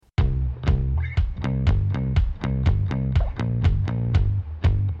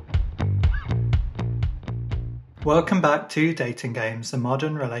Welcome back to Dating Games, a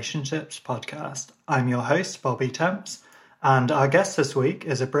modern relationships podcast. I'm your host, Bobby Temps, and our guest this week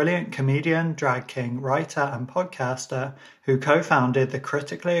is a brilliant comedian, drag king, writer, and podcaster who co-founded the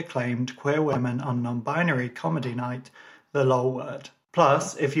critically acclaimed Queer Women on Non-Binary comedy night, The Lol Word.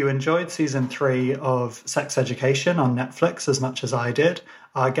 Plus, if you enjoyed season 3 of Sex Education on Netflix as much as I did,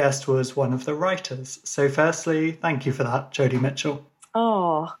 our guest was one of the writers. So firstly, thank you for that, Jodie Mitchell.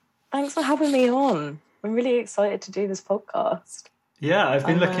 Oh, thanks for having me on. I'm really excited to do this podcast. Yeah, I've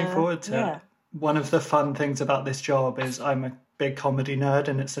been looking forward to it. One of the fun things about this job is I'm a big comedy nerd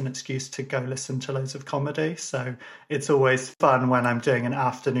and it's an excuse to go listen to loads of comedy. So it's always fun when I'm doing an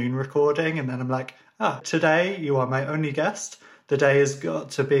afternoon recording and then I'm like, today you are my only guest. The day has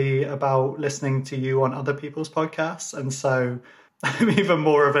got to be about listening to you on other people's podcasts. And so I'm even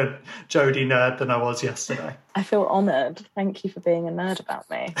more of a Jodie nerd than I was yesterday. I feel honoured. Thank you for being a nerd about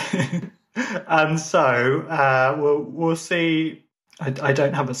me. And so we'll see. I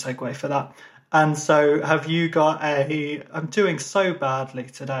don't have a segue for that. And so have you got I'm doing so badly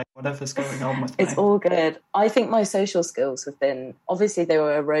today, whatever's going on with me. It's all good. I think my social skills have been, obviously they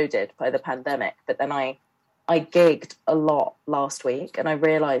were eroded by the pandemic, but then I gigged a lot last week and I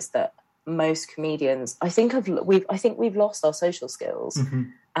realised that most comedians, I think we've lost our social skills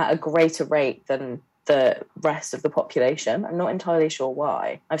at a greater rate than the rest of the population. I'm not entirely sure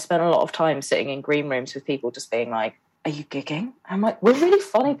why. I've spent a lot of time sitting in green rooms with people just being like, are you gigging? I'm like, we're really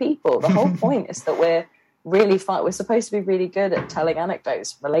funny people. The whole point is that we're really fun. We're supposed to be really good at telling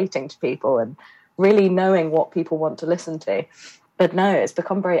anecdotes, relating to people and really knowing what people want to listen to. But no, it's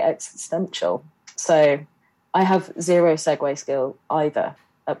become very existential. So I have zero segue skill either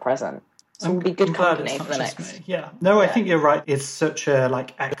at present. So we'll be good company for the next. Yeah. No, I think you're right. It's such a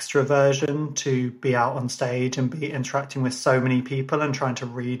extroversion to be out on stage and be interacting with so many people and trying to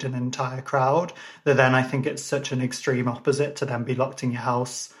read an entire crowd that then I think it's such an extreme opposite to then be locked in your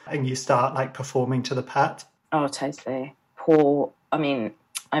house and you start performing to the pet. Oh, totally.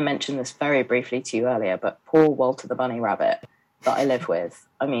 I mentioned this very briefly to you earlier, but poor Walter the Bunny Rabbit that I live with.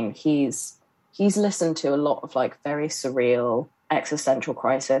 I mean, he's listened to a lot of very surreal existential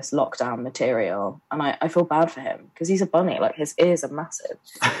crisis, lockdown material. And I feel bad for him because he's a bunny. His ears are massive.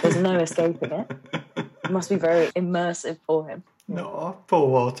 There's no escaping it. It must be very immersive for him. No, poor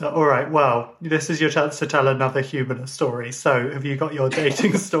Walter. All right, well, this is your chance to tell another humorous story. So have you got your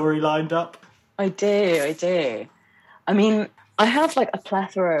dating story lined up? I do. I mean, I have a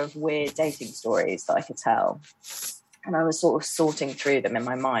plethora of weird dating stories that I could tell. And I was sort of sorting through them in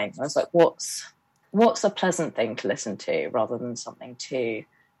my mind. I was like, what's a pleasant thing to listen to rather than something too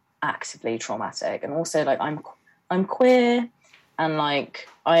actively traumatic? And also I'm queer and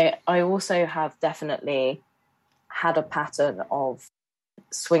I also have definitely had a pattern of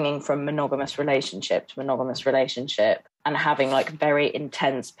swinging from monogamous relationship to monogamous relationship and having very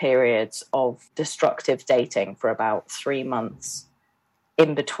intense periods of destructive dating for about 3 months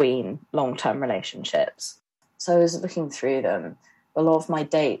in between long-term relationships. So I was looking through them. A lot of my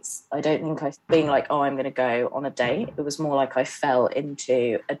dates, I don't think I've been I'm going to go on a date. It was more I fell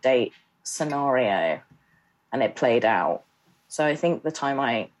into a date scenario and it played out. So I think the time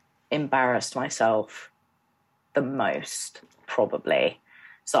I embarrassed myself the most, probably.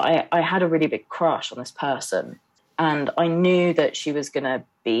 So I had a really big crush on this person and I knew that she was going to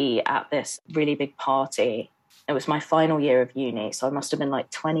be at this really big party. It was my final year of uni, so I must have been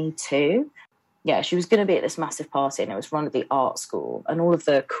 22. Yeah, she was going to be at this massive party and it was run at the art school and all of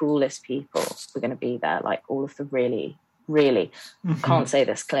the coolest people were going to be there, all of the really, really, can't say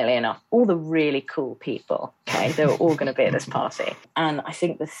this clearly enough, all the really cool people, okay? They were all going to be at this party. And I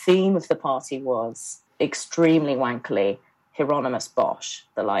think the theme of the party was extremely wankily Hieronymus Bosch,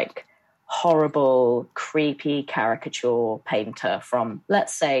 the horrible, creepy caricature painter from,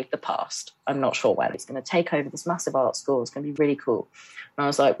 let's say, the past. I'm not sure when. He's going to take over this massive art school. It's going to be really cool. And I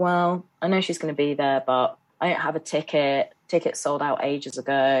was like, well, I know she's going to be there, but I don't have a ticket. Ticket sold out ages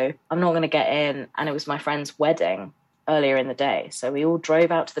ago. I'm not going to get in. And it was my friend's wedding earlier in the day. So we all drove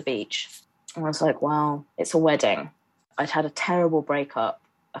out to the beach. And I was like, well, it's a wedding. I'd had a terrible breakup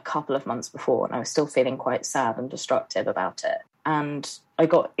a couple of months before, and I was still feeling quite sad and destructive about it. And I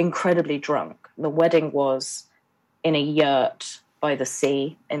got incredibly drunk. The wedding was in a yurt by the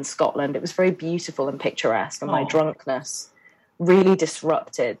sea in Scotland. It was very beautiful and picturesque, and my drunkenness really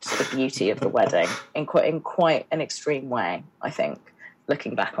disrupted the beauty of the wedding in quite an extreme way, I think,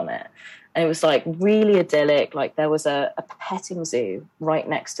 looking back on it. And it was really idyllic. There was a petting zoo right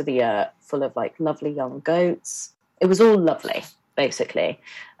next to the yurt full of lovely young goats. It was all lovely, basically.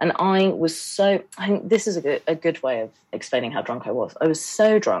 And I think this is a good way of explaining how drunk I was. I was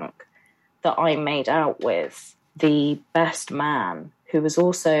so drunk that I made out with the best man, who was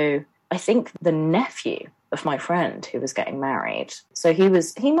also, I think, the nephew of my friend who was getting married. So he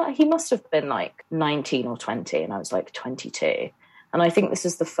must have been like 19 or 20, and I was like 22. And I think this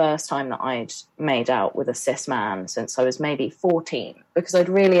is the first time that I'd made out with a cis man since I was maybe 14, because I'd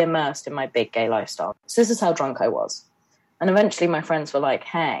really immersed in my big gay lifestyle. So this is how drunk I was. And eventually my friends were like,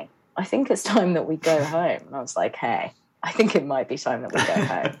 hey, I think it's time that we go home. And I was like, hey, I think it might be time that we go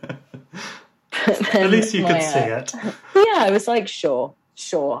home. At least you could see it. Yeah, I was like, sure.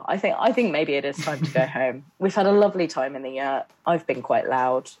 I think maybe it is time to go home. We've had a lovely time in the yurt. I've been quite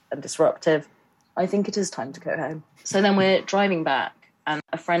loud and disruptive. I think it is time to go home. So then we're driving back, and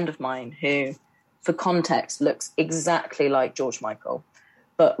a friend of mine who, for context, looks exactly like George Michael,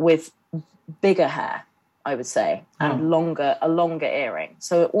 but with bigger hair, I would say, and a longer earring.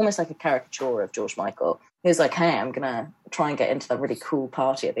 So almost like a caricature of George Michael. He was like, hey, I'm going to try and get into that really cool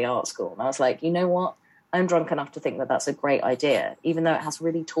party at the art school. And I was like, you know what? I'm drunk enough to think that that's a great idea, even though it has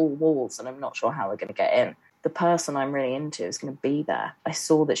really tall walls and I'm not sure how we're going to get in. The person I'm really into is going to be there. I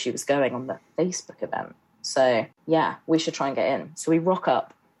saw that she was going on the Facebook event. So, yeah, we should try and get in. So we rock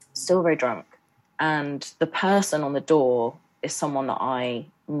up, still very drunk. And the person on the door is someone that I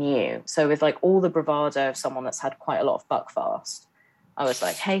knew. So with like all the bravado of someone that's had quite a lot of buckfast, I was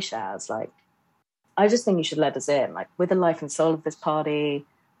like, hey, Shaz, like, I just think you should let us in. Like, we're the life and soul of this party.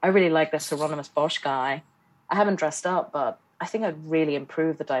 I really like this Hieronymus Bosch guy. I haven't dressed up, but I think I'd really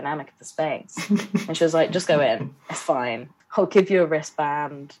improve the dynamic of the space. And she was like, just go in. It's fine. I'll give you a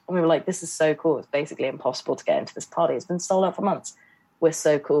wristband. And we were like, this is so cool. It's basically impossible to get into this party. It's been sold out for months. We're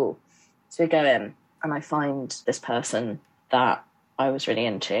so cool. So we go in, and I find this person that I was really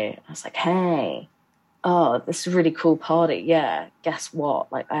into. I was like, hey, oh, this is a really cool party. Yeah, guess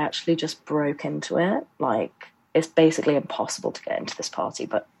what? Like, I actually just broke into it. Like, it's basically impossible to get into this party,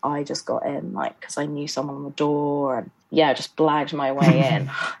 but I just got in, like, because I knew someone on the door, and yeah, just blagged my way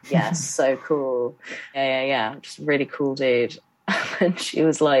in. Yeah, so cool. Yeah. Just really cool dude. And she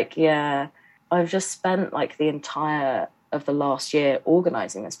was like, yeah, I've just spent like the entire of the last year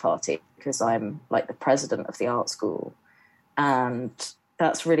organising this party because I'm like the president of the art school. And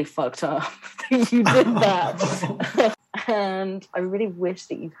that's really fucked up that you did that. And I really wish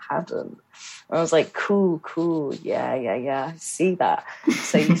that you hadn't. And I was like, cool. Yeah. I see that.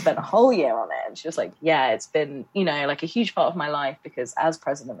 So you spent a whole year on it. And she was like, yeah, it's been, like a huge part of my life, because as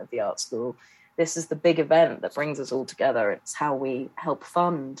president of the art school, this is the big event that brings us all together. It's how we help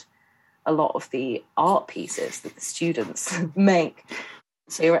fund a lot of the art pieces that the students make.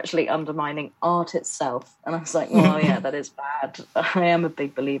 So you're actually undermining art itself. And I was like, well, yeah, that is bad. I am a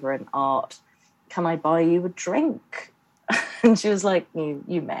big believer in art. Can I buy you a drink? And she was like, you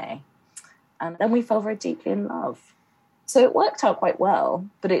may. And then we fell very deeply in love. So it worked out quite well,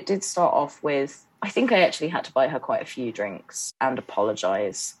 but it did start off with, I think I actually had to buy her quite a few drinks and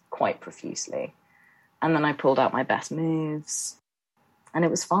apologise quite profusely. And then I pulled out my best moves, and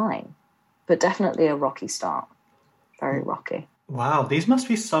it was fine. But definitely a rocky start. Very rocky. Wow, these must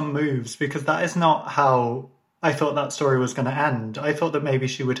be some moves, because that is not how I thought that story was going to end. I thought that maybe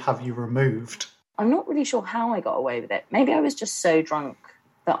she would have you removed. I'm not really sure how I got away with it. Maybe I was just so drunk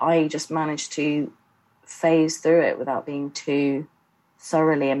that I just managed to phase through it without being too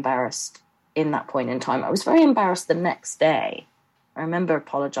thoroughly embarrassed in that point in time. I was very embarrassed the next day. I remember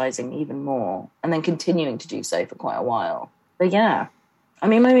apologising even more and then continuing to do so for quite a while. But yeah, I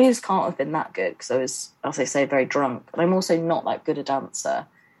mean, my moves can't have been that good because I was, as I say, very drunk. But I'm also not that good a dancer.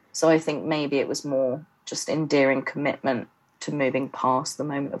 So I think maybe it was more just endearing commitment to moving past the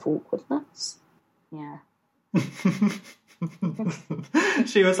moment of awkwardness. Yeah.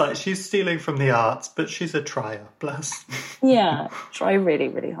 She was like, she's stealing from the arts, but she's a trier, bless. Yeah, try really,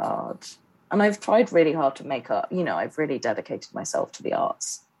 really hard. And I've tried really hard to make up, I've really dedicated myself to the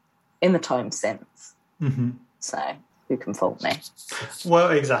arts in the time since. Mm-hmm. So who can fault me?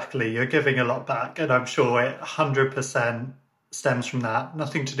 Well, exactly. You're giving a lot back, and I'm sure it 100% stems from that.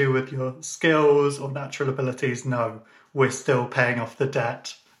 Nothing to do with your skills or natural abilities. No, we're still paying off the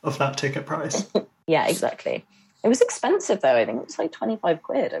debt of that ticket price. Yeah, exactly. It was expensive, though. I think it was like 25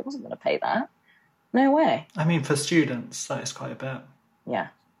 quid. I wasn't going to pay that. No way. I mean, for students, that is quite a bit. Yeah,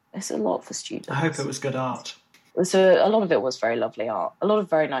 it's a lot for students. I hope it was good art. So a lot of it was very lovely art. A lot of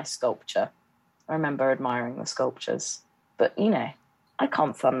very nice sculpture. I remember admiring the sculptures. But, I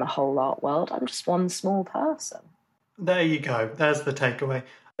can't fund the whole art world. I'm just one small person. There you go. There's the takeaway.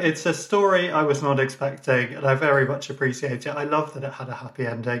 It's a story I was not expecting, and I very much appreciate it. I love that it had a happy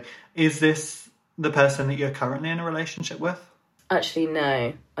ending. Is this the person that you're currently in a relationship with? Actually,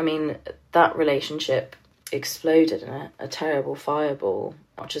 no. I mean, that relationship exploded in it, a terrible fireball.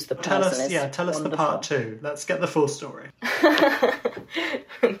 Not just the person Tell us the part 2. Let's get the full story.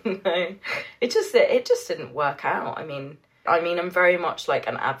 No, it just didn't work out. I mean, I'm very much like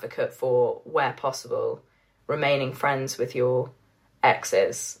an advocate for, where possible, remaining friends with your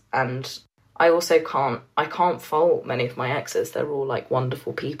exes, and I also can't fault many of my exes. They're all like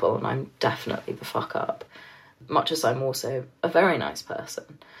wonderful people, and I'm definitely the fuck up, much as I'm also a very nice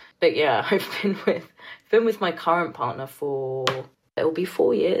person. But yeah, I've been with my current partner for, it'll be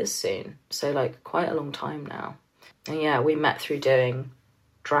 4 years soon, so like quite a long time now. And yeah, we met through doing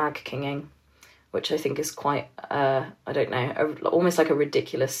drag kinging, which I think is quite almost like a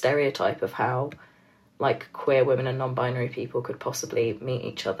ridiculous stereotype of how like queer women and non-binary people could possibly meet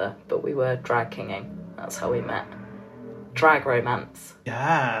each other, but we were drag kinging. That's how we met. Drag romance.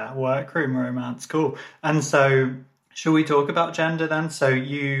 Yeah, workroom romance, cool. And so, shall we talk about gender then? So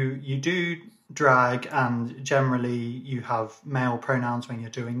you do drag, and generally you have male pronouns when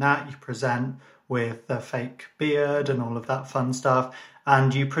you're doing that. You present with the fake beard and all of that fun stuff,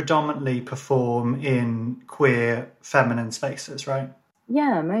 and you predominantly perform in queer feminine spaces, right?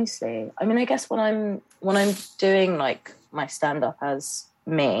 Yeah, mostly. I mean, I guess when I'm doing like my stand-up as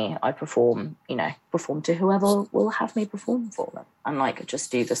me, I perform to whoever will have me perform for them, and like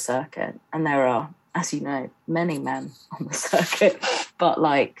just do the circuit. And there are, as you know, many men on the circuit, but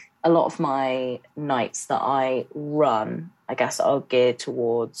like a lot of my nights that I run, I guess, are geared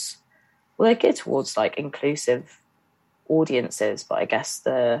towards like inclusive audiences, but I guess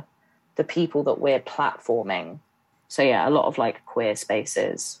the people that we're platforming. So yeah, a lot of like queer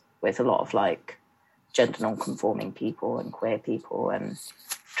spaces with a lot of like gender non-conforming people and queer people and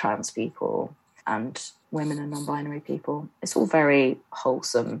trans people and women and non-binary people. It's all very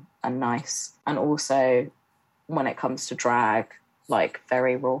wholesome and nice. And also when it comes to drag, like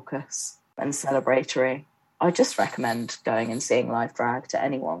very raucous and celebratory. I just recommend going and seeing live drag to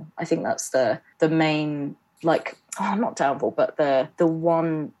anyone. I think that's the main, like, not downfall, but the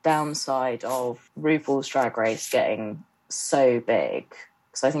one downside of RuPaul's Drag Race getting so big,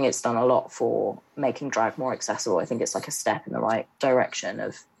 because I think it's done a lot for making drag more accessible. I think it's like a step in the right direction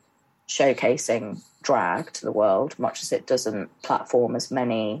of showcasing drag to the world, much as it doesn't platform as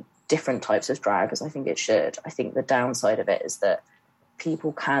many different types of drag as I think it should. I think the downside of it is that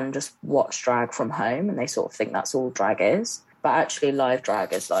people can just watch drag from home and they sort of think that's all drag is. But actually live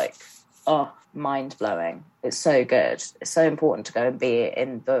drag is like, mind-blowing. It's so good. It's so important to go and be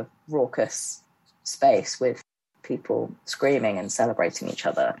in the raucous space with people screaming and celebrating each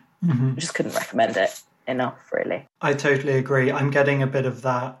other. Mm-hmm. I just couldn't recommend it enough, really. I totally agree. I'm getting a bit of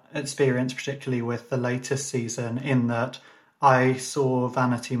that experience, particularly with the latest season, in that I saw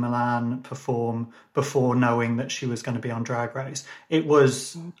Vanity Milan perform before knowing that she was going to be on Drag Race.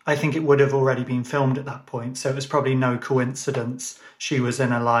 I think it would have already been filmed at that point, so it was probably no coincidence she was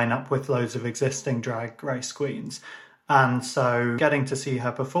in a lineup with loads of existing Drag Race queens. And so getting to see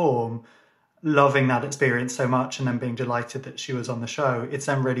her perform, loving that experience so much, and then being delighted that she was on the show, it's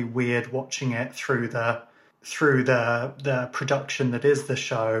then really weird watching it through the production that is the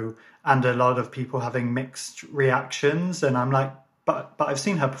show, and a lot of people having mixed reactions. And I'm like, but I've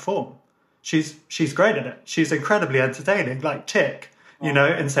seen her perform. She's great at it. She's incredibly entertaining, like tick, you know.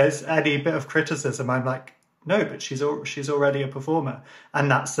 And says any bit of criticism, I'm like, no, but she's already a performer.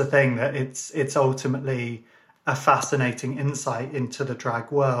 And that's the thing, that it's ultimately a fascinating insight into the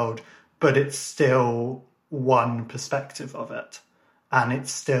drag world, but it's still one perspective of it. And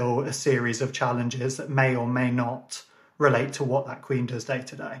it's still a series of challenges that may or may not relate to what that queen does day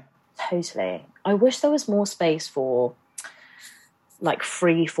to day. Totally. I wish there was more space for like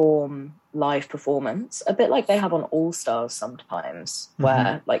free form live performance, a bit like they have on All Stars sometimes,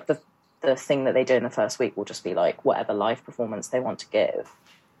 where like the thing that they do in the first week will just be like whatever live performance they want to give,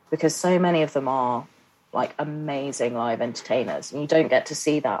 because so many of them are like amazing live entertainers, and you don't get to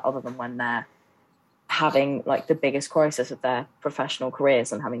see that other than when they're having like the biggest crisis of their professional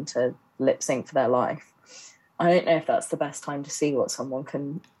careers and having to lip sync for their life. I don't know if that's the best time to see what someone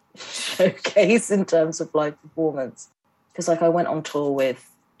can showcase in terms of live performance, because like I went on tour with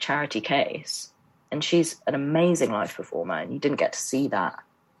Charity Case, and she's an amazing live performer, and you didn't get to see that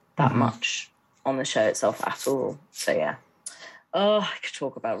much on the show itself at all. So yeah. Oh, I could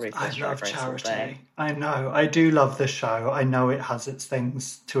talk about RuPaul's Drag Race all day. I know. I do love the show. I know it has its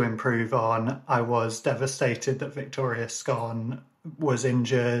things to improve on. I was devastated that Victoria Scone was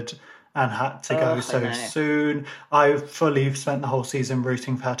injured and had to go so soon. I fully spent the whole season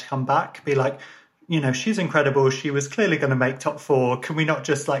rooting for her to come back. Be like, she's incredible. She was clearly going to make top 4. Can we not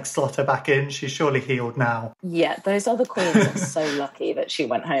just like slot her back in? She's surely healed now. Yeah, those other queens are so lucky that she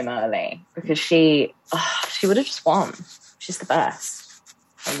went home early, because she would have just won. She's the best.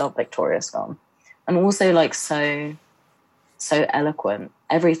 I love Victoria Scone. And also like so eloquent.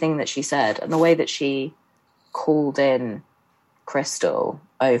 Everything that she said and the way that she called in Crystal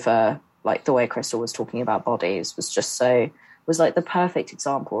over like the way Crystal was talking about bodies was like the perfect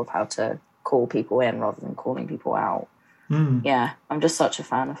example of how to call people in rather than calling people out. Yeah, I'm just such a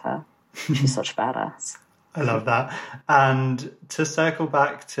fan of her. She's such a badass. I love that. And to circle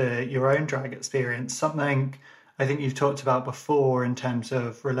back to your own drag experience, something I think you've talked about before in terms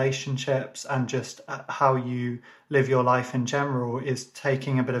of relationships and just how you live your life in general is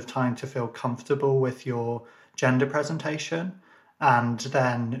taking a bit of time to feel comfortable with your gender presentation. And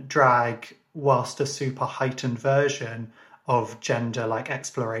then drag, whilst a super heightened version of gender like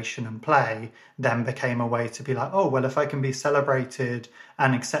exploration and play, then became a way to be like, oh, well, if I can be celebrated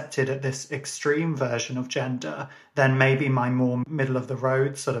and accepted at this extreme version of gender, then maybe my more middle of the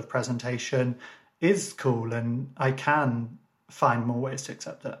road sort of presentation is cool and I can find more ways to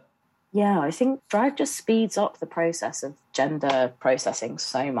accept it. Yeah, I think drag just speeds up the process of gender processing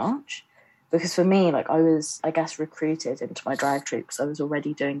so much. Because for me, like, I was, I guess, recruited into my drag troupe because I was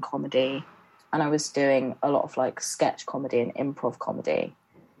already doing comedy, and I was doing a lot of like sketch comedy and improv comedy,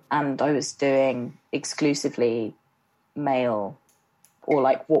 and I was doing exclusively male, or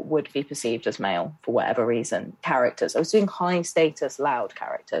like what would be perceived as male for whatever reason, characters. I was doing high status, loud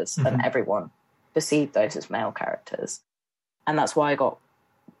characters, and everyone perceived those as male characters. And that's why I got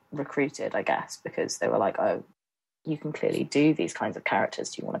recruited, I guess, because they were like, oh, you can clearly do these kinds of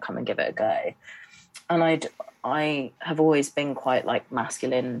characters. Do you want to come and give it a go? And I have always been quite like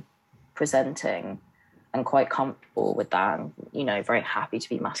masculine presenting and quite comfortable with that. And, very happy to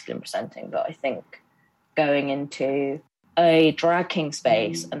be masculine presenting. But I think going into a drag king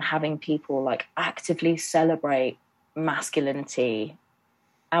space and having people like actively celebrate masculinity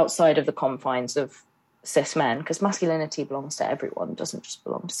outside of the confines of cis men, because masculinity belongs to everyone, doesn't just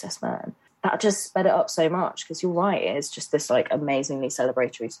belong to cis men. That just sped it up so much, because you're right, it is just this like amazingly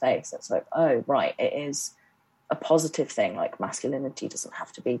celebratory space. It's like, oh, right, it is a positive thing. Like masculinity doesn't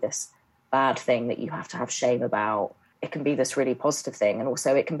have to be this bad thing that you have to have shame about. It can be this really positive thing. And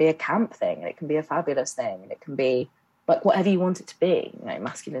also it can be a camp thing, and it can be a fabulous thing, and it can be like whatever you want it to be.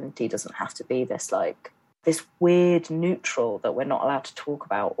 Masculinity doesn't have to be this like this weird neutral that we're not allowed to talk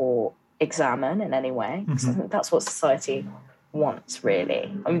about or examine in any way. I think that's what society wants,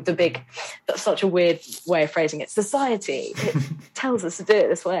 really. I mean, that's such a weird way of phrasing it. Society, it tells us to do it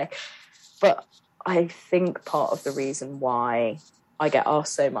this way. But I think part of the reason why I get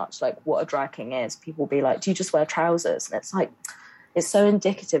asked so much, like, what a drag king is, people be like, do you just wear trousers? And it's like, it's so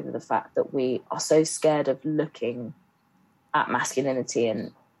indicative of the fact that we are so scared of looking at masculinity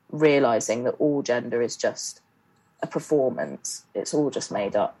and realising that all gender is just a performance. It's all just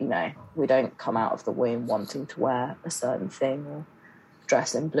made up, We don't come out of the womb wanting to wear a certain thing or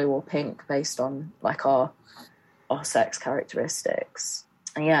dress in blue or pink based on like our sex characteristics.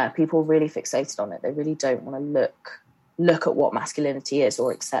 And yeah, people are really fixated on it. They really don't want to look at what masculinity is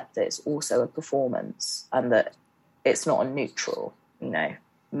or accept that it's also a performance and that it's not a neutral,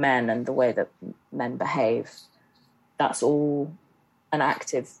 men and the way that men behave. That's all an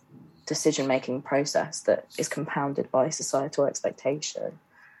active decision-making process that is compounded by societal expectation.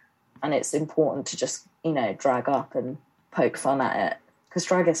 And it's important to just, drag up and poke fun at it, because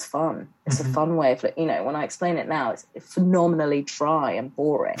drag is fun. It's a fun way of, when I explain it now, it's phenomenally dry and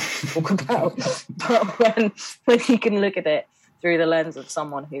boring to talk about. But when you can look at it through the lens of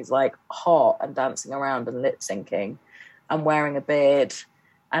someone who's like hot and dancing around and lip syncing and wearing a beard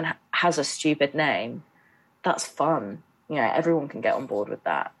and has a stupid name, that's fun. Everyone can get on board with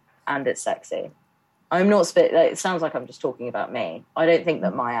that. And it's sexy. I'm not it sounds like I'm just talking about me. I don't think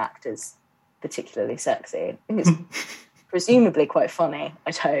that my act is particularly sexy. I think it's presumably quite funny,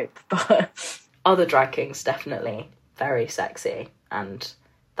 I'd hope. But other drag kings definitely very sexy. And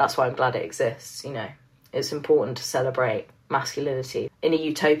that's why I'm glad it exists, It's important to celebrate masculinity in a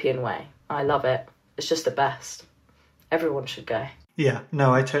utopian way. I love it. It's just the best. Everyone should go. Yeah,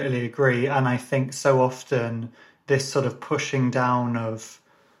 no, I totally agree. And I think so often this sort of pushing down of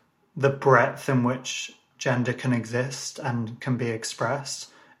the breadth in which gender can exist and can be expressed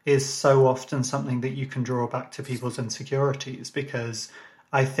is so often something that you can draw back to people's insecurities, because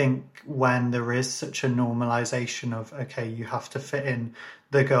I think when there is such a normalization of, okay, you have to fit in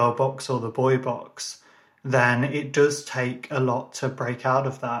the girl box or the boy box, then it does take a lot to break out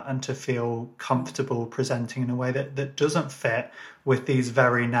of that and to feel comfortable presenting in a way that doesn't fit with these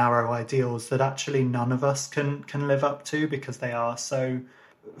very narrow ideals that actually none of us can live up to, because they are so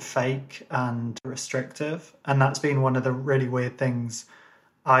fake and restrictive. And that's been one of the really weird things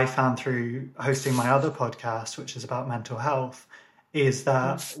I found through hosting my other podcast, which is about mental health, is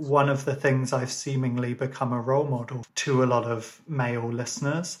that one of the things I've seemingly become a role model to a lot of male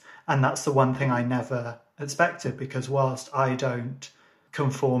listeners. And that's the one thing I never expected, because whilst I don't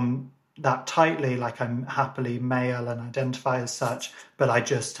conform that tightly, like I'm happily male and identify as such, but I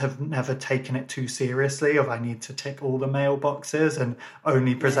just have never taken it too seriously, of I need to tick all the male boxes and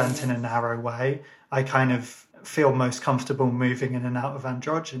only present in a narrow way. I kind of feel most comfortable moving in and out of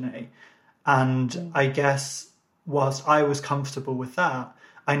androgyny. And I guess whilst I was comfortable with that,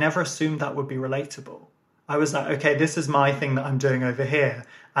 I never assumed that would be relatable. I was like, okay, this is my thing that I'm doing over here.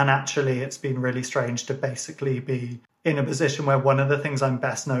 And actually, it's been really strange to basically be in a position where one of the things I'm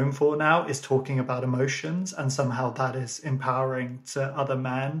best known for now is talking about emotions. And somehow that is empowering to other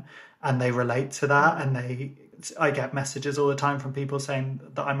men. And they relate to that. And I get messages all the time from people saying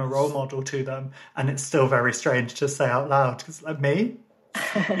that I'm a role model to them. And it's still very strange to say out loud, because like, me?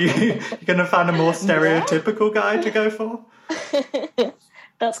 You're going to find a more stereotypical guy to go for?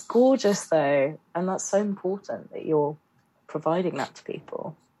 That's gorgeous, though. And that's so important that you're providing that to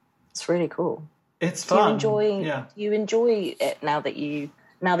people. It's really cool. It's fun. Do you enjoy it now that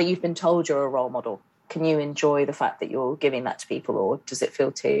you've been told you're a role model? Can you enjoy the fact that you're giving that to people, or does it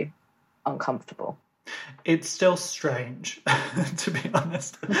feel too uncomfortable? It's still strange, to be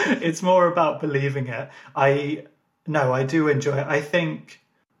honest. It's more about believing it. I do enjoy it. I think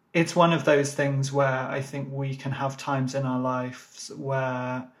it's one of those things where I think we can have times in our lives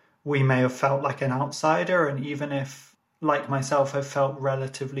where we may have felt like an outsider, and even if, like myself, I've felt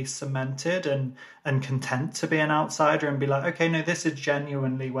relatively cemented and content to be an outsider and be like, okay, no, this is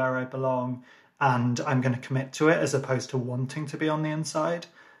genuinely where I belong and I'm going to commit to it, as opposed to wanting to be on the inside.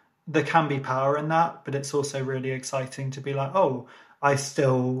 There can be power in that, but it's also really exciting to be like, oh, I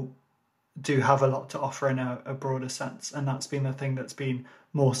still do have a lot to offer in a broader sense. And that's been the thing that's been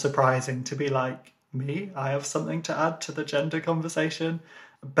more surprising, to be like, me, I have something to add to the gender conversation.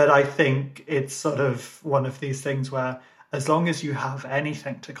 But I think it's sort of one of these things where as long as you have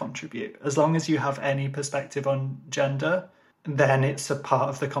anything to contribute, as long as you have any perspective on gender, then it's a part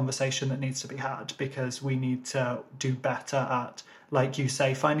of the conversation that needs to be had, because we need to do better at, like you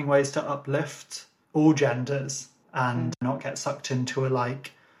say, finding ways to uplift all genders and not get sucked into a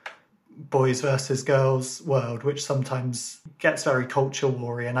like boys versus girls world, which sometimes gets very culture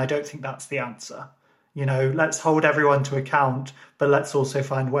warry. And I don't think that's the answer. You know, let's hold everyone to account, but let's also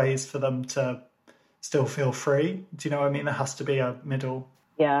find ways for them to still feel free. Do you know what I mean? There has to be a middle.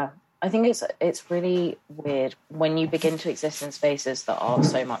 Yeah, I think it's really weird when you begin to exist in spaces that are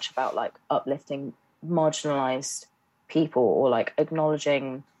so much about like uplifting marginalized people, or like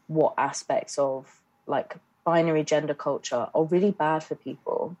acknowledging what aspects of like binary gender culture are really bad for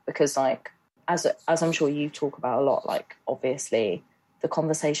people. Because like, as I'm sure you talk about a lot, like obviously the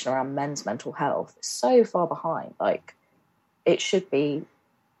conversation around men's mental health is so far behind. Like, it should be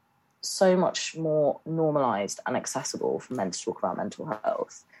so much more normalized and accessible for men to talk about mental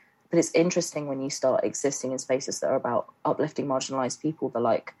health. But it's interesting when you start existing in spaces that are about uplifting marginalized people, the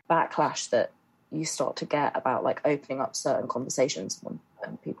like backlash that you start to get about like opening up certain conversations,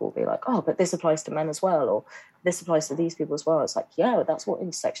 and people will be like, oh, but this applies to men as well, or this applies to these people as well. It's like, yeah, that's what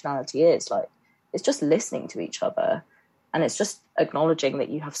intersectionality is. Like, it's just listening to each other, and it's just acknowledging that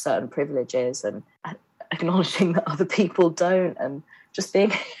you have certain privileges and acknowledging that other people don't, and just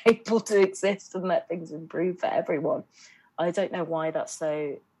being able to exist and let things improve for everyone. I don't know why that's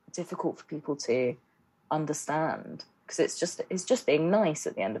so difficult for people to understand, because it's just being nice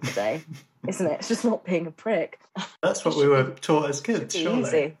at the end of the day, isn't it? It's just not being a prick. That's what we were taught as kids, surely.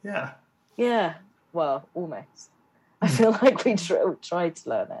 Easy. Yeah. Well, almost. I feel like we tried to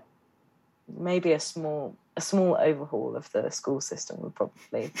learn it. Maybe a small overhaul of the school system would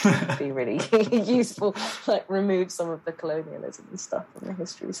probably be really useful. Like, remove some of the colonialism and stuff from the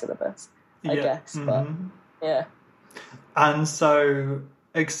history syllabus, I guess. Mm-hmm. But yeah. And so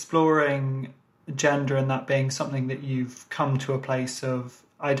exploring gender and that being something that you've come to a place of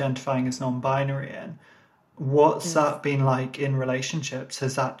identifying as non-binary in, what's that been like in relationships?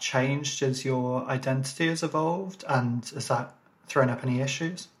 Has that changed as your identity has evolved, and has that thrown up any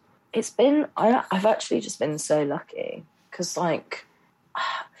issues? It's been, I've actually just been so lucky, because like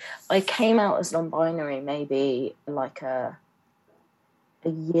I came out as non-binary maybe like a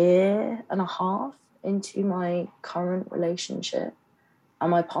year and a half into my current relationship.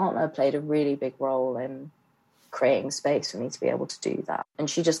 And my partner played a really big role in creating space for me to be able to do that. And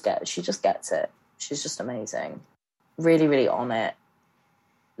she just gets it. She's just amazing. Really, really on it.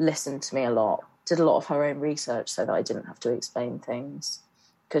 Listened to me a lot. Did a lot of her own research so that I didn't have to explain things.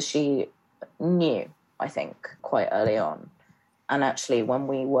 Because she knew, I think, quite early on. And actually, when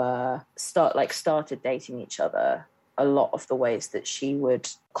we started dating each other, a lot of the ways that she would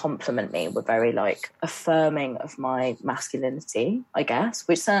compliment me were very like affirming of my masculinity, I guess,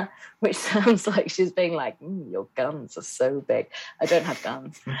 which sounds like she's being like, your guns are so big. I don't have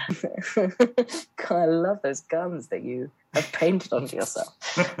guns. God, I love those guns that you have painted onto yourself.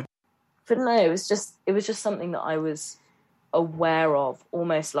 But no, it was just something that I was aware of,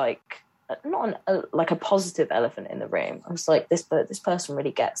 almost like not like a positive elephant in the room. I was like, this person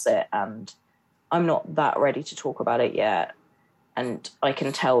really gets it, and I'm not that ready to talk about it yet. And I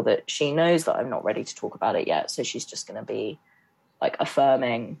can tell that she knows that I'm not ready to talk about it yet. So she's just going to be like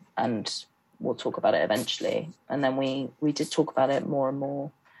affirming, and we'll talk about it eventually. And then we did talk about it more and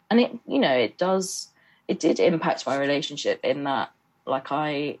more. And it did impact my relationship in that, like,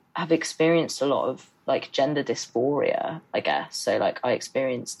 I have experienced a lot of like gender dysphoria, I guess. So like I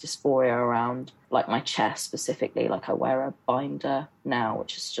experienced dysphoria around like my chest specifically. Like I wear a binder now,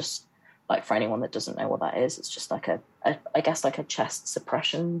 which is just, like, for anyone that doesn't know what that is, it's just like I guess like a chest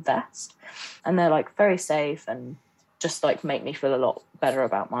suppression vest. And they're like very safe and just like make me feel a lot better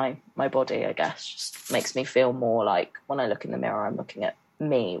about my body, I guess. Just makes me feel more like when I look in the mirror, I'm looking at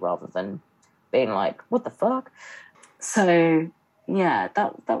me rather than being like, what the fuck? So yeah,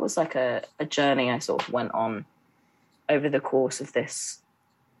 that was like a journey I sort of went on over the course of this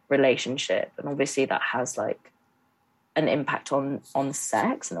relationship. And obviously that has like an impact on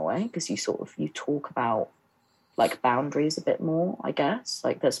sex in a way, because you talk about like boundaries a bit more, I guess.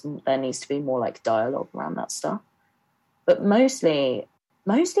 Like there needs to be more like dialogue around that stuff. But mostly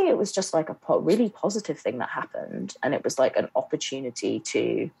it was just like a really positive thing that happened. And it was like an opportunity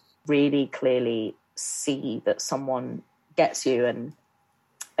to really clearly see that someone gets you and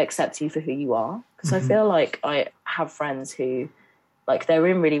accepts you for who you are. Because I feel like I have friends who, like, they're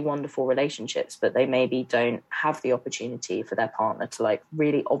in really wonderful relationships, but they maybe don't have the opportunity for their partner to like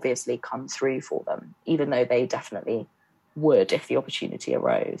really obviously come through for them, even though they definitely would if the opportunity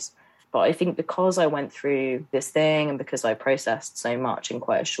arose. But I think because I went through this thing and because I processed so much in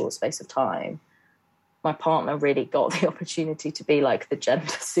quite a short space of time, my partner really got the opportunity to be like the gender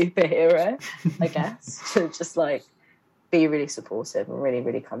superhero, I guess, to just like be really supportive and really,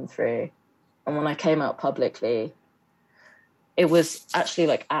 really come through. And when I came out publicly, it was actually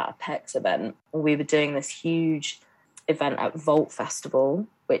like at a PEX event. We were doing this huge event at Vault Festival,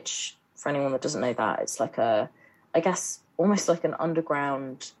 which, for anyone that doesn't know that, it's like I guess almost like an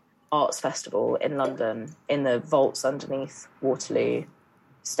underground arts festival in London, in the vaults underneath Waterloo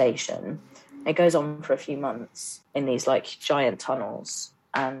Station. It goes on for a few months in these like giant tunnels.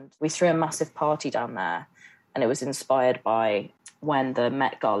 And we threw a massive party down there. And it was inspired by when the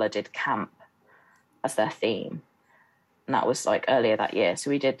Met Gala did camp as their theme. And that was like earlier that year. So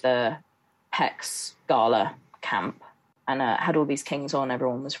we did the PEX Gala camp and had all these kings on.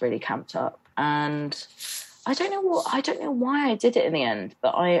 Everyone was really camped up. And I don't know why I did it in the end,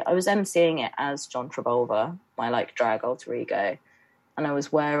 but I was emceeing it as John Travolta, my like drag alter ego. And I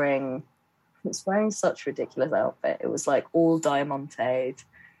was wearing such a ridiculous outfit. It was like all diamanted,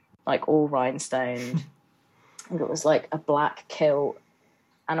 like all rhinestoned. And it was like a black kilt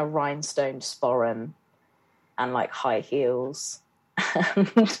and a rhinestoned sporran and like high heels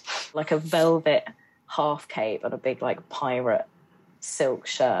and like a velvet half cape and a big like pirate silk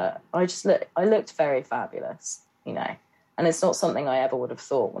shirt. I looked very fabulous, you know. And it's not something I ever would have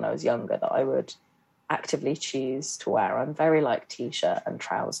thought when I was younger that I would actively choose to wear. I'm very like t-shirt and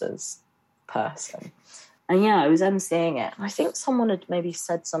trousers person. And yeah, I was emceeing it. I think someone had maybe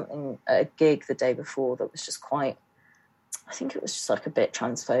said something at a gig the day before that was just quite, I think it was just like a bit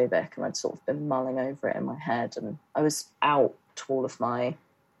transphobic, and I'd sort of been mulling over it in my head. And I was out to all of my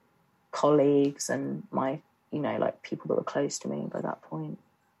colleagues and my, you know, like people that were close to me by that point.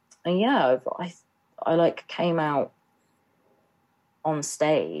 And yeah, I like came out on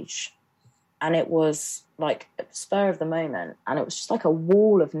stage and it was like a spur of the moment, and it was just like a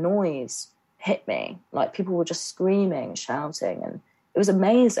wall of noise hit me. Like people were just screaming, shouting, and it was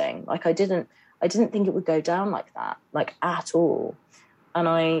amazing. Like I didn't think it would go down like that, like at all. And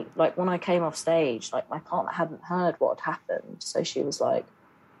I, like when I came off stage, like my partner hadn't heard what had happened. So she was like,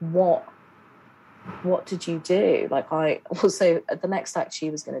 what did you do? Like I also, the next act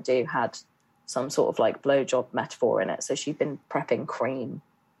she was going to do had some sort of like blowjob metaphor in it. So she'd been prepping cream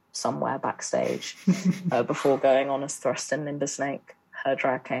somewhere backstage before going on as Thrust and Nimber Snake her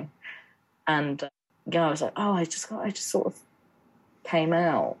drag king. And I was like, oh, I just sort of came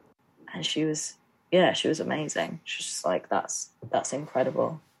out. And she was amazing. She was just like, that's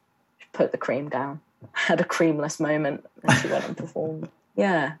incredible. She put the cream down, had a creamless moment, and she went and performed.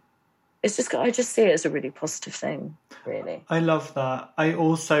 Yeah. It's just, I just see it as a really positive thing, really. I love that. I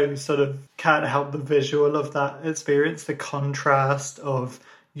also sort of can't help the visual of that experience, the contrast of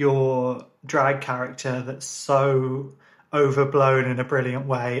your drag character that's so overblown in a brilliant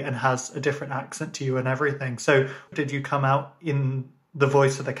way and has a different accent to you and everything. So did you come out in the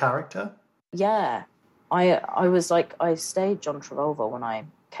voice of the character? Yeah. I was like, I stayed John Travolta when I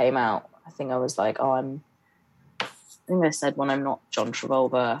came out. I think I was like, I think I said when I'm not John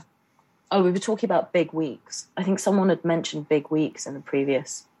Travolta. Oh, we were talking about big weeks. I think someone had mentioned big weeks in the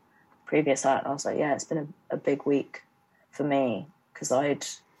previous act. I was like, yeah, it's been a big week for me, because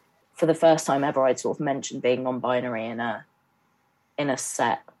for the first time ever, I'd sort of mentioned being non-binary in a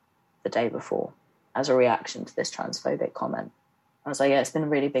set the day before as a reaction to this transphobic comment. I was like, yeah, it's been a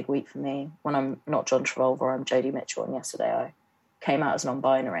really big week for me. When I'm not John Travolta, I'm Jodie Mitchell, and yesterday I came out as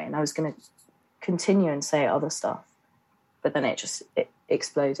non-binary, and I was going to continue and say other stuff, but then it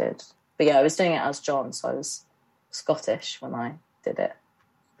exploded. But yeah, I was doing it as John, so I was Scottish when I did it.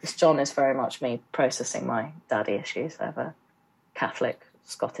 Because John is very much me processing my daddy issues. I have a Catholic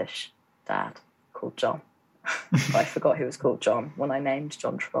Scottish dad called John. But I forgot he was called John when I named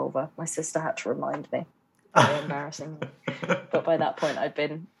John Travolta. My sister had to remind me. Very embarrassing. But by that point, I'd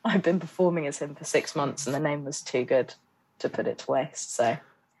been performing as him for 6 months, and the name was too good to put it to waste. So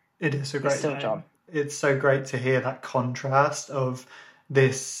it is a great still name. John. It's so great to hear that contrast of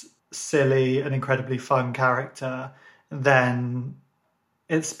this silly and incredibly fun character then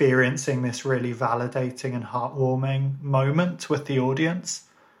experiencing this really validating and heartwarming moment with the audience.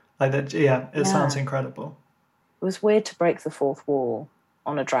 Like that, yeah, it sounds incredible. It was weird to break the fourth wall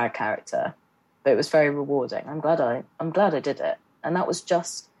on a drag character, but it was very rewarding. I'm glad I did it. And that was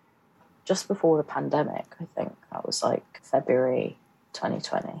just before the pandemic, I think. That was like February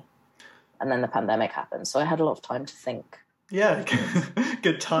 2020. And then the pandemic happened. So I had a lot of time to think. Yeah,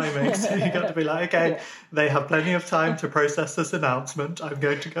 good timing. So you got to be like, okay, They have plenty of time to process this announcement. I'm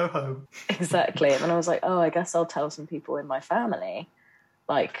going to go home. Exactly. And then I was like, oh, I guess I'll tell some people in my family.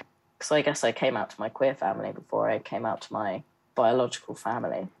 Like, because I guess I came out to my queer family before I came out to my biological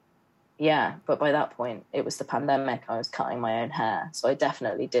family. Yeah, but by that point, it was the pandemic. I was cutting my own hair. So I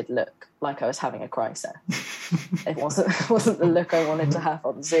definitely did look like I was having a crisis. It wasn't the look I wanted to have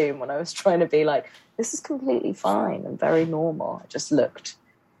on Zoom when I was trying to be like, this is completely fine and very normal. I just looked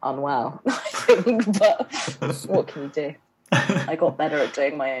unwell, I think, but what can you do? I got better at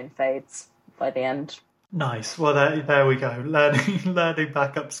doing my own fades by the end. Nice. Well, there we go. Learning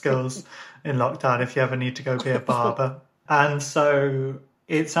backup skills in lockdown if you ever need to go be a barber. And so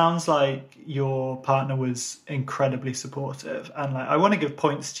it sounds like your partner was incredibly supportive. And like, I want to give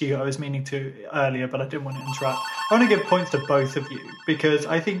points to you. I was meaning to earlier, but I didn't want to interrupt. I want to give points to both of you because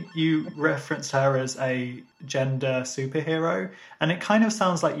I think you referenced her as a gender superhero. And it kind of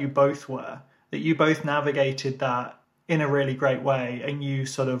sounds like you both were, that you both navigated that in a really great way. And you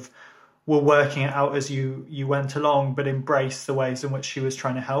sort of were working it out as you went along, but embraced the ways in which she was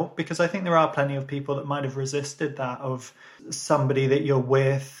trying to help. Because I think there are plenty of people that might have resisted that, of somebody that you're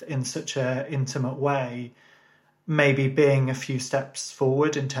with in such an intimate way, maybe being a few steps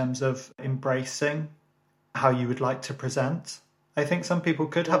forward in terms of embracing how you would like to present. I think some people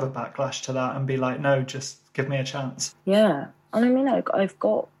could have a backlash to that and be like, no, just give me a chance. Yeah. And I mean, I've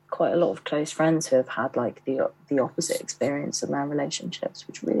got quite a lot of close friends who have had like the opposite experience in their relationships,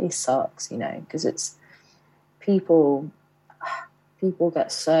 which really sucks, you know, because it's people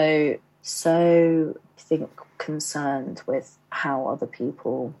get so I think concerned with how other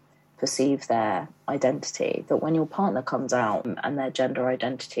people perceive their identity that when your partner comes out and their gender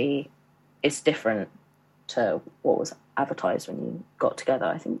identity is different to what was advertised when you got together,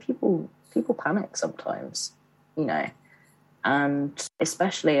 I think people panic sometimes, you know. And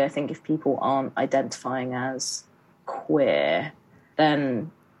especially, I think, if people aren't identifying as queer, then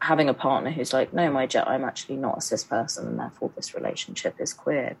having a partner who's like, no, I'm actually not a cis person, and therefore this relationship is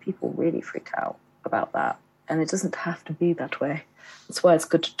queer, people really freak out about that. And it doesn't have to be that way. That's why it's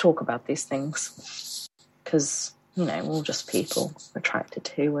good to talk about these things. Because, you know, we're all just people. We're attracted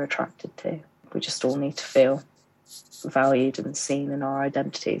to who we're attracted to. We just all need to feel valued and seen in our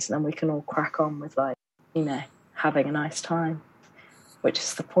identities. And then we can all crack on with, like, you know, having a nice time, which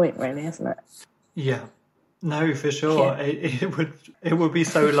is the point, really, isn't it? Yeah, no, for sure. Yeah. It would be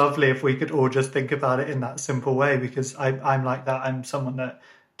so lovely if we could all just think about it in that simple way, because I'm like that. I'm someone that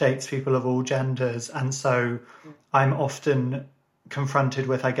dates people of all genders, and so I'm often confronted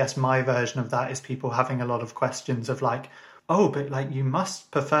with, I guess my version of that is people having a lot of questions of like, oh, but like you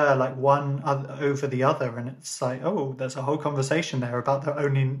must prefer like one over the other. And it's like, oh, there's a whole conversation there about there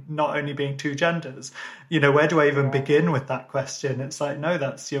not only being two genders. You know, where do I even begin with that question? It's like, no,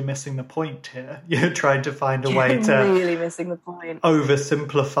 you're missing the point here. You're trying to find a way to really missing the point.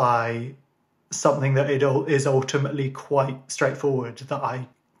 Oversimplify something that it is ultimately quite straightforward, that I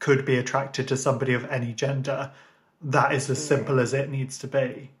could be attracted to somebody of any gender. That is as simple as it needs to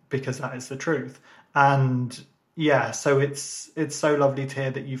be, because that is the truth. And yeah, so it's so lovely to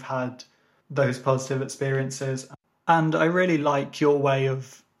hear that you've had those positive experiences. And I really like your way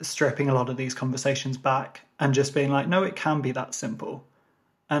of stripping a lot of these conversations back and just being like, no, it can be that simple.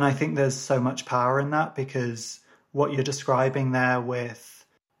 And I think there's so much power in that, because what you're describing there with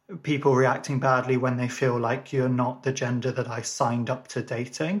people reacting badly when they feel like you're not the gender that I signed up to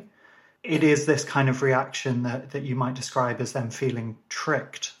dating, it is this kind of reaction that you might describe as them feeling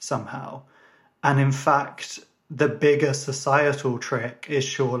tricked somehow. And in fact, the bigger societal trick is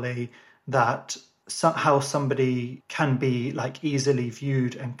surely that how somebody can be like easily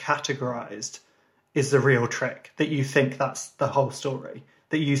viewed and categorized is the real trick, that you think that's the whole story,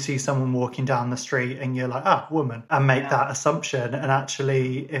 that you see someone walking down the street and you're like, woman, and make that assumption. And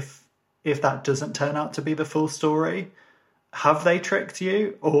actually, if that doesn't turn out to be the full story, have they tricked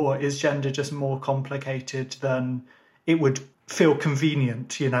you, or is gender just more complicated than it would feel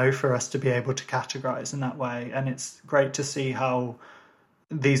convenient, you know, for us to be able to categorize in that way? And it's great to see how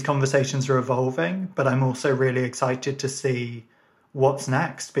these conversations are evolving, but I'm also really excited to see what's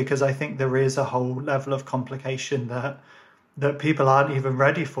next, because I think there is a whole level of complication that people aren't even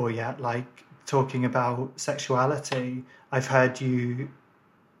ready for yet, like talking about sexuality. I've heard you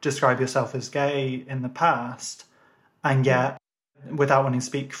describe yourself as gay in the past, and yet, without wanting to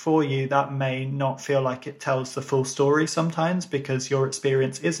speak for you, that may not feel like it tells the full story sometimes, because your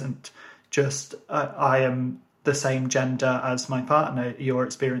experience isn't just, I am the same gender as my partner. Your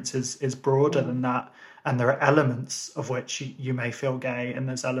experience is broader than that. And there are elements of which you may feel gay, and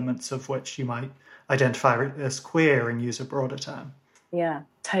there's elements of which you might identify as queer and use a broader term. Yeah,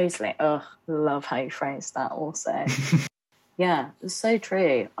 totally. Oh, love how you phrased that also. Yeah, it's so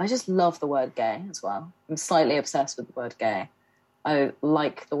true. I just love the word gay as well. I'm slightly obsessed with the word gay. I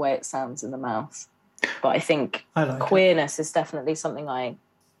like the way it sounds in the mouth. But I think queerness is definitely something I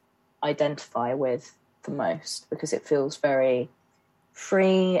identify with the most, because it feels very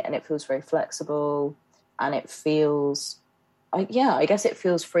free and it feels very flexible, and it feels, I guess it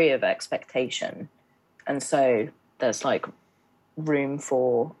feels free of expectation. And so there's like room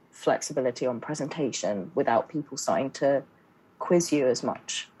for flexibility on presentation without people starting to quiz you as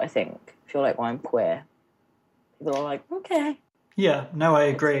much, I think. If you're like, well, I'm queer, people are like, okay. Yeah, no, I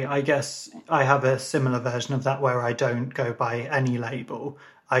agree. I guess I have a similar version of that where I don't go by any label.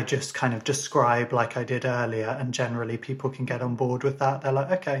 I just kind of describe like I did earlier, and generally people can get on board with that. They're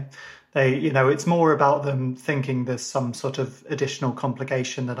like, okay. It's more about them thinking there's some sort of additional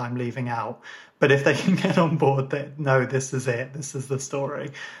complication that I'm leaving out. But if they can get on board that, no, this is it, this is the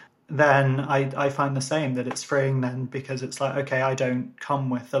story, then I find the same, that it's freeing then, because it's like, okay, I don't come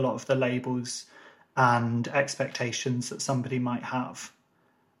with a lot of the labels and expectations that somebody might have.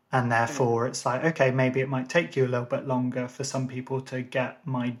 And therefore it's like, okay, maybe it might take you a little bit longer for some people to get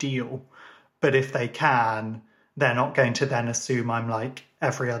my deal. But if they can, they're not going to then assume I'm like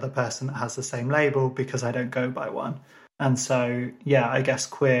every other person that has the same label, because I don't go by one. And so, yeah, I guess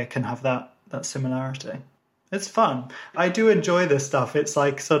queer can have that similarity. It's fun. I do enjoy this stuff. It's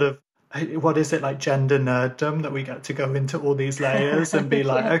like sort of, what is it, like gender nerddom, that we get to go into all these layers and be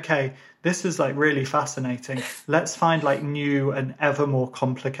like, okay, this is like really fascinating. Let's find like new and ever more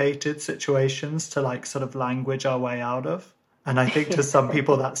complicated situations to like sort of language our way out of. And I think to some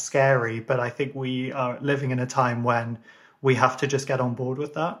people that's scary, but I think we are living in a time when we have to just get on board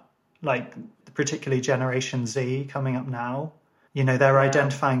with that. Like particularly Generation Z coming up now, you know, they're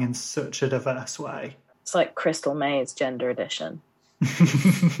identifying in such a diverse way. It's like Crystal May's gender edition.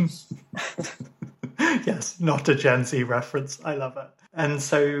 Yes, not a Gen Z reference. I love it. And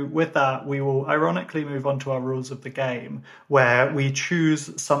so with that, we will ironically move on to our rules of the game, where we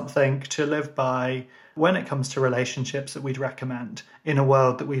choose something to live by when it comes to relationships that we'd recommend in a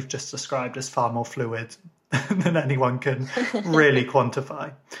world that we've just described as far more fluid than anyone can really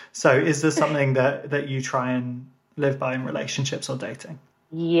quantify. So is there something that you try and live by in relationships or dating?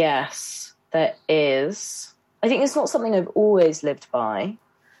 Yes, there is. I think it's not something I've always lived by.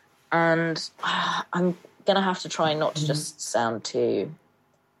 And I'm going to have to try not to just sound too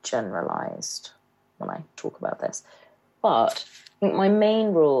generalised when I talk about this. But think my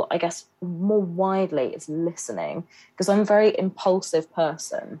main rule, I guess, more widely is listening, because I'm a very impulsive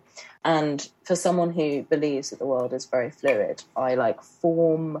person. And for someone who believes that the world is very fluid, I like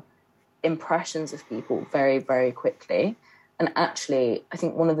form impressions of people very, very quickly. And actually, I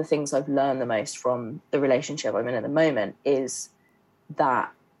think one of the things I've learned the most from the relationship I'm in at the moment is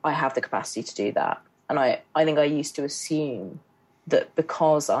that I have the capacity to do that. And I think I used to assume that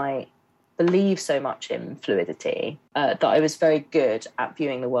because I believe so much in fluidity, that I was very good at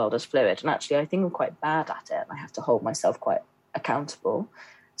viewing the world as fluid. And actually, I think I'm quite bad at it. I have to hold myself quite accountable.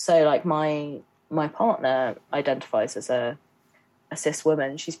 So like my partner identifies as a cis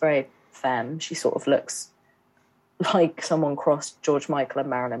woman. She's very femme. She sort of looks like someone crossed George Michael and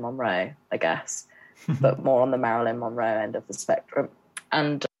Marilyn Monroe, I guess, but more on the Marilyn Monroe end of the spectrum.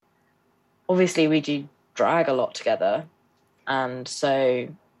 And obviously we do drag a lot together. And so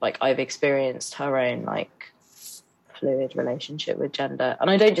like I've experienced her own like fluid relationship with gender. And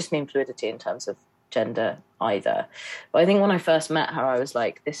I don't just mean fluidity in terms of gender either. But I think when I first met her, I was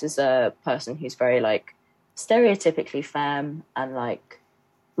like, this is a person who's very like stereotypically femme and like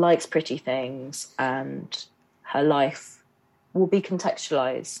likes pretty things, and her life will be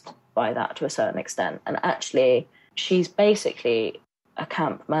contextualized by that to a certain extent. And actually, she's basically a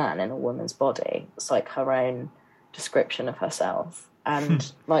camp man in a woman's body. It's like her own description of herself.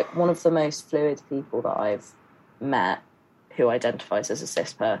 And like one of the most fluid people that I've met who identifies as a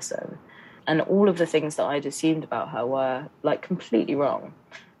cis person. And all of the things that I'd assumed about her were like completely wrong.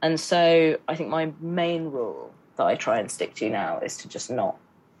 And so I think my main rule that I try and stick to now is to just not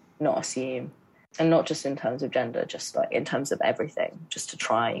assume. And not just in terms of gender, just like in terms of everything, just to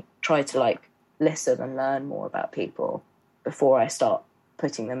try to like listen and learn more about people before I start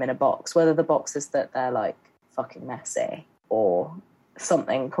putting them in a box, whether the box is that they're like fucking messy or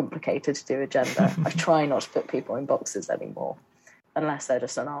something complicated to do with gender. I try not to put people in boxes anymore, unless they're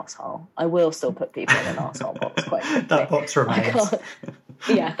just an arsehole. I will still put people in an arsehole box quite quickly. That box remains.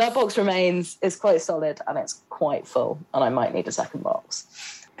 Yeah, that box remains. It's quite solid and it's quite full, and I might need a second box.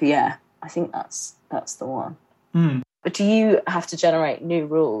 But yeah, I think that's the one. But do you have to generate new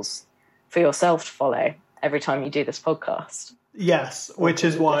rules for yourself to follow every time you do this podcast? Yes, which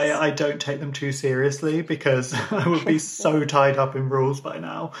is why I don't take them too seriously, because I would be so tied up in rules by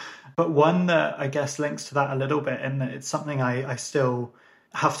now. But one that I guess links to that a little bit, in that it's something I still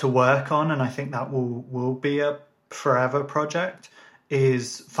have to work on, and I think that will be a forever project,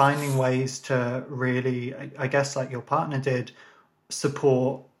 is finding ways to really, I guess like your partner did,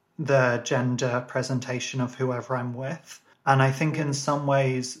 support the gender presentation of whoever I'm with. And I think in some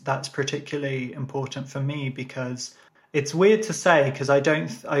ways that's particularly important for me, because it's weird to say, because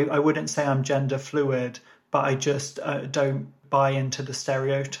I wouldn't say I'm gender fluid, but I just don't buy into the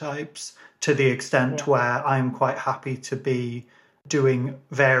stereotypes to the extent where I'm quite happy to be doing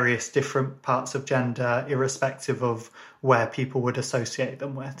various different parts of gender, irrespective of where people would associate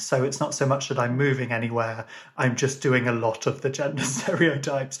them with. So it's not so much that I'm moving anywhere, I'm just doing a lot of the gender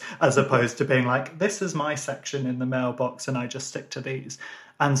stereotypes, as opposed to being like, this is my section in the mailbox and I just stick to these.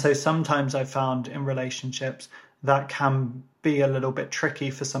 And so sometimes I've found in relationships that can be a little bit tricky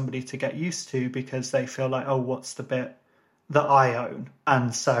for somebody to get used to, because they feel like, oh, what's the bit that I own?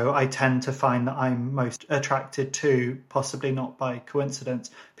 And so I tend to find that I'm most attracted to, possibly not by coincidence,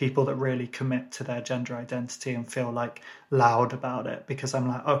 people that really commit to their gender identity and feel like loud about it, because I'm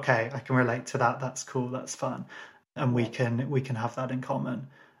like, okay, I can relate to that. That's cool. That's fun. And we can have that in common.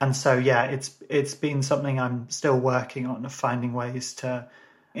 And so, yeah, it's been something I'm still working on, of finding ways to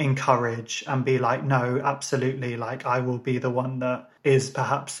encourage and be like, no, absolutely, like I will be the one that is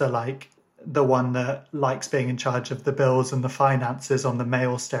perhaps the one that likes being in charge of the bills and the finances on the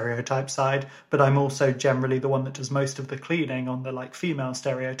male stereotype side, but I'm also generally the one that does most of the cleaning on the like female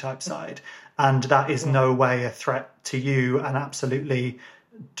stereotype side. And that is no way a threat to you, and absolutely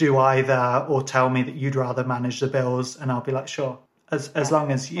do either, or tell me that you'd rather manage the bills, and I'll be like, sure, as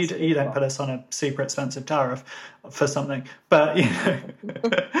long as you don't put us on a super expensive tariff for something. But you know,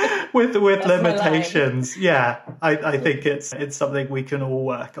 with limitations, yeah, I think it's something we can all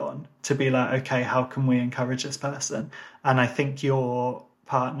work on, to be like, okay, how can we encourage this person? And I think your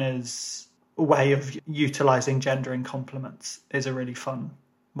partner's way of utilizing gender in compliments is a really fun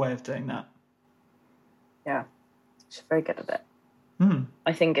way of doing that. Yeah, she's very good at it.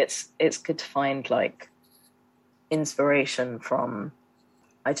 I think it's good to find like inspiration from,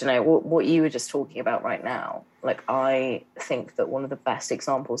 I don't know, what you were just talking about right now. Like, I think that one of the best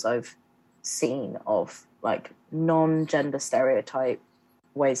examples I've seen of like non-gender stereotype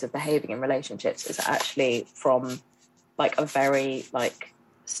ways of behaving in relationships is actually from like a very like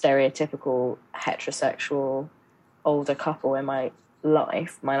stereotypical heterosexual older couple in my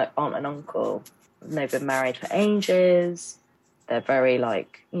life, my like aunt and uncle. They've been married for ages. They're very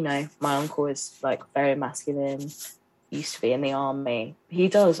like, you know, my uncle is like very masculine, used to be in the army. He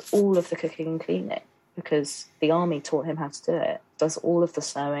does all of the cooking and cleaning because the army taught him how to do it. Does all of the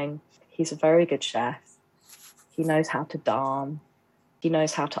sewing. He's a very good chef. He knows how to darn. He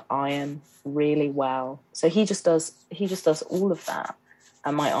knows how to iron really well. So he just does all of that.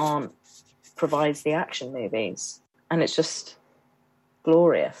 And my aunt provides the action movies. And it's just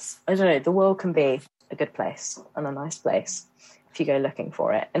glorious. I don't know, the world can be a good place and a nice place if you go looking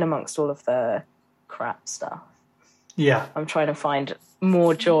for it, in amongst all of the crap stuff. Yeah. I'm trying to find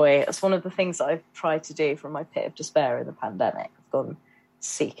more joy. It's one of the things that I've tried to do from my pit of despair in the pandemic. I've gone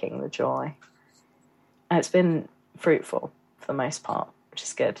seeking the joy. And it's been fruitful for the most part, which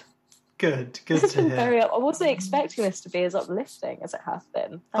is good. Good to hear. I wasn't expecting this to be as uplifting as it has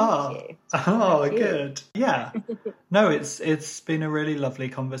been. Thank you. Thank you. Good. Yeah. No, it's been a really lovely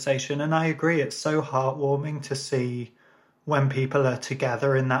conversation, and I agree. It's so heartwarming to see when people are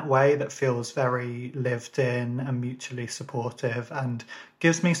together in that way that feels very lived in and mutually supportive, and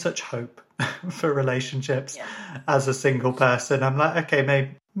gives me such hope for relationships. As a single person. I'm like, okay,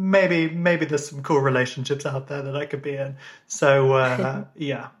 maybe there's some cool relationships out there that I could be in. So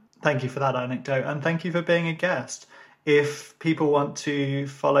yeah. Thank you for that anecdote, and thank you for being a guest. If people want to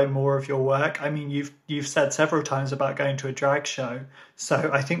follow more of your work, I mean, you've said several times about going to a drag show,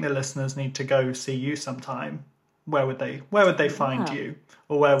 so I think the listeners need to go see you sometime. Where would they find you,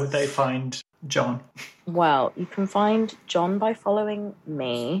 or where would they find John? Well, you can find John by following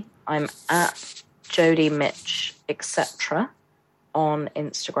me. I'm at Jodie Mitch, etc. on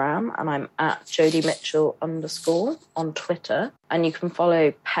Instagram, and I'm at Jodie Mitchell _ on Twitter. And you can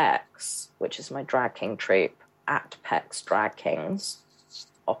follow Pex, which is my drag king troupe, at Pex Drag Kings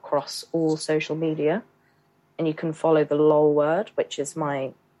across all social media. And you can follow the LOL Word, which is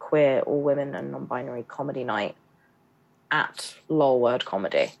my queer, all women and non-binary comedy night, at LOL Word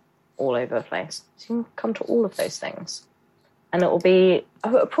Comedy, all over the place. So you can come to all of those things. And it will be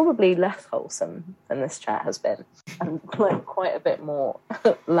probably less wholesome than this chat has been, and like quite a bit more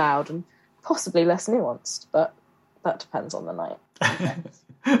loud and possibly less nuanced, but that depends on the night.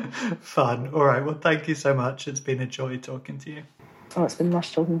 Fun. All right. Well, thank you so much. It's been a joy talking to you. Oh, it's been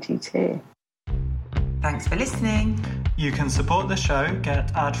nice talking to you too. Thanks for listening. You can support the show,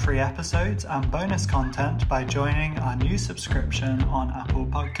 get ad-free episodes and bonus content by joining our new subscription on Apple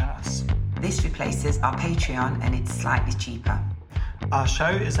Podcasts. This replaces our Patreon and it's slightly cheaper. Our show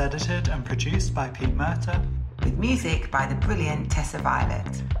is edited and produced by Pete Murta, with music by the brilliant Tessa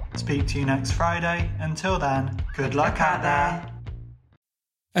Violet. Speak to you next Friday. Until then, good luck out there.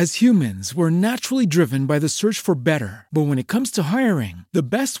 As humans, we're naturally driven by the search for better. But when it comes to hiring, the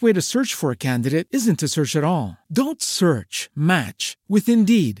best way to search for a candidate isn't to search at all. Don't search, match with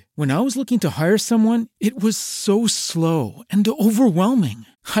Indeed. When I was looking to hire someone, it was so slow and overwhelming.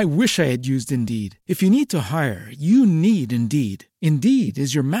 I wish I had used Indeed. If you need to hire, you need Indeed. Indeed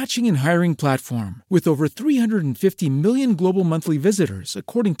is your matching and hiring platform with over 350 million global monthly visitors,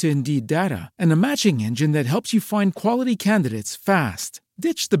 according to Indeed data, and a matching engine that helps you find quality candidates fast.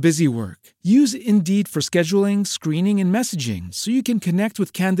 Ditch the busy work. Use Indeed for scheduling, screening, and messaging so you can connect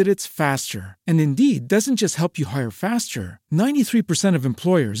with candidates faster. And Indeed doesn't just help you hire faster. 93% of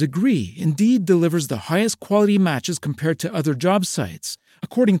employers agree Indeed delivers the highest quality matches compared to other job sites,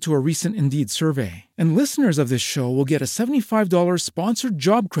 according to a recent Indeed survey. And listeners of this show will get a $75 sponsored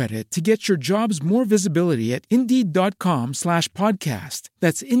job credit to get your jobs more visibility at Indeed.com/podcast.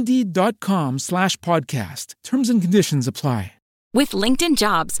 That's Indeed.com/podcast. Terms and conditions apply. With LinkedIn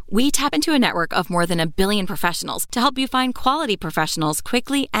Jobs, we tap into a network of more than 1 billion professionals to help you find quality professionals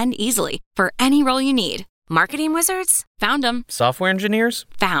quickly and easily for any role you need. Marketing wizards? Found them. Software engineers?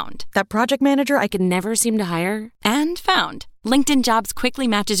 Found. That project manager I could never seem to hire? And found. LinkedIn Jobs quickly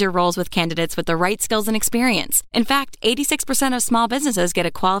matches your roles with candidates with the right skills and experience. In fact, 86% of small businesses get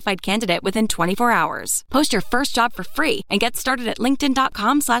a qualified candidate within 24 hours. Post your first job for free and get started at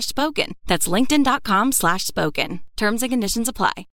linkedin.com/spoken. That's linkedin.com/spoken. Terms and conditions apply.